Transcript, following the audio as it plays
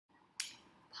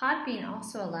Podbean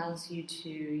also allows you to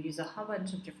use a whole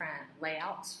bunch of different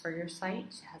layouts for your site.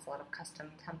 It has a lot of custom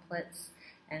templates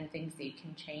and things that you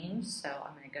can change, so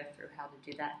I'm going to go through how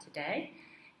to do that today.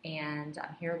 And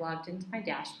I'm here logged into my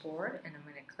dashboard, and I'm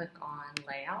going to click on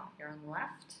Layout here on the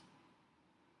left.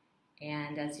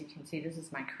 And as you can see, this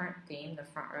is my current theme, the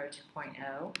Front Row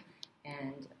 2.0.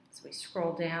 And as we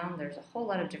scroll down, there's a whole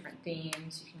lot of different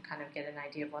themes. You can kind of get an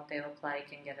idea of what they look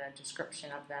like and get a description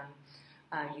of them.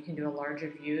 You can do a larger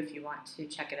view if you want to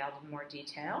check it out in more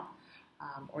detail,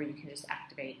 or you can just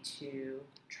activate to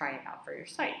try it out for your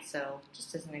site. So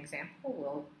just as an example,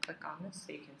 we'll click on this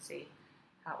so you can see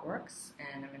how it works.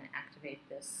 And I'm going to activate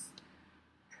this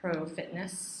Pro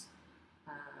Fitness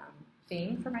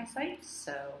theme for my site.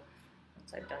 So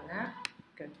once I've done that,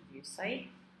 go to View Site.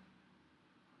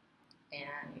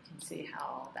 And you can see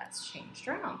how that's changed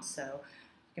around. So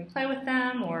you can play with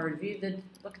them or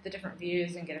look at the different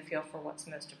views and get a feel for what's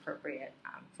most appropriate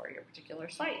for your particular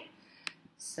site.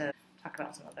 So talk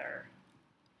about some other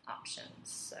options.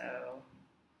 So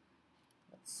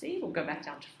let's see, we'll go back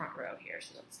down to Front Row here.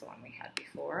 So that's the one we had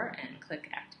before, and click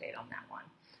Activate on that one.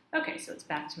 Okay, so it's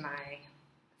back to my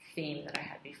theme that I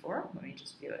had before. Let me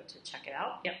just view it to check it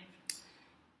out. Yep,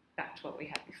 back to what we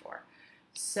had before.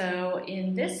 So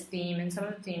in this theme, in some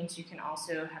of the themes, you can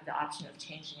also have the option of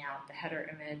changing out the header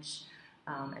image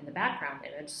and the background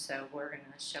image. So we're going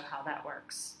to show how that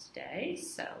works today.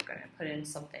 So I'm going to put in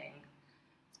something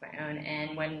that's my own.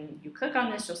 And when you click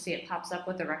on this, you'll see it pops up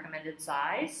with a recommended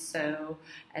size. So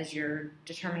as you're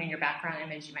determining your background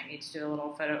image, you might need to do a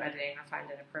little photo editing or find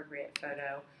an appropriate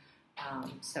photo.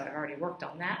 So I've already worked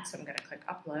on that. So I'm going to click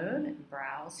Upload and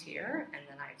Browse here. And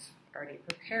then I've already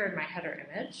prepared my header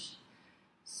image.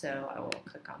 So I will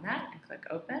click on that and click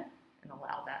Open and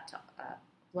allow that to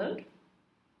upload.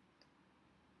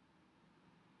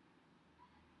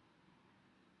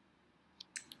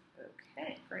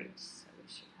 Okay, great. So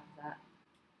we should have that.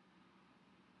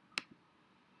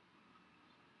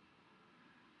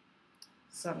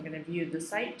 So I'm going to view the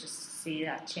site just to see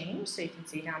that change. So you can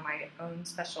see now my own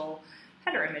special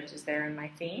header image is there in my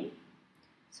theme.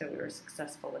 So we were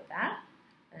successful with that.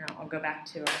 And I'll go back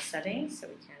to our settings so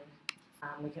we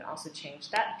can also change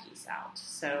that piece out.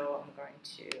 So I'm going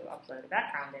to upload a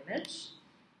background image,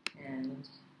 and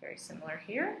very similar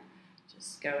here.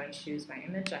 Just go and choose my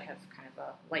image. I have kind of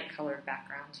a light colored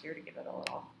background here to give it a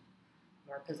little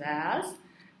more pizzazz.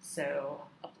 So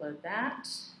upload that,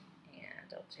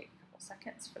 and it'll take a couple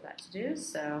seconds for that to do.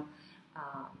 So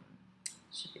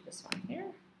should be this one here.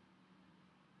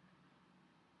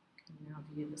 Can now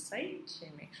view the site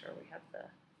and make sure we have the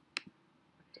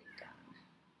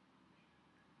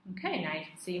Okay, now you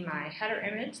can see my header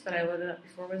image that I loaded up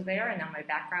before was there, and now my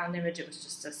background image, it was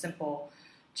just a simple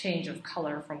change of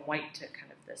color from white to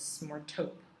kind of this more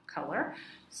taupe color.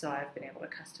 So I've been able to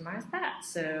customize that.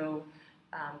 So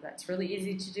that's really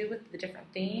easy to do with the different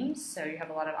themes. So you have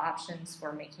a lot of options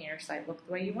for making your site look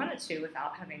the way you want it to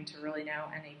without having to really know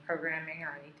any programming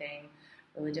or anything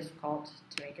really difficult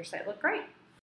to make your site look great.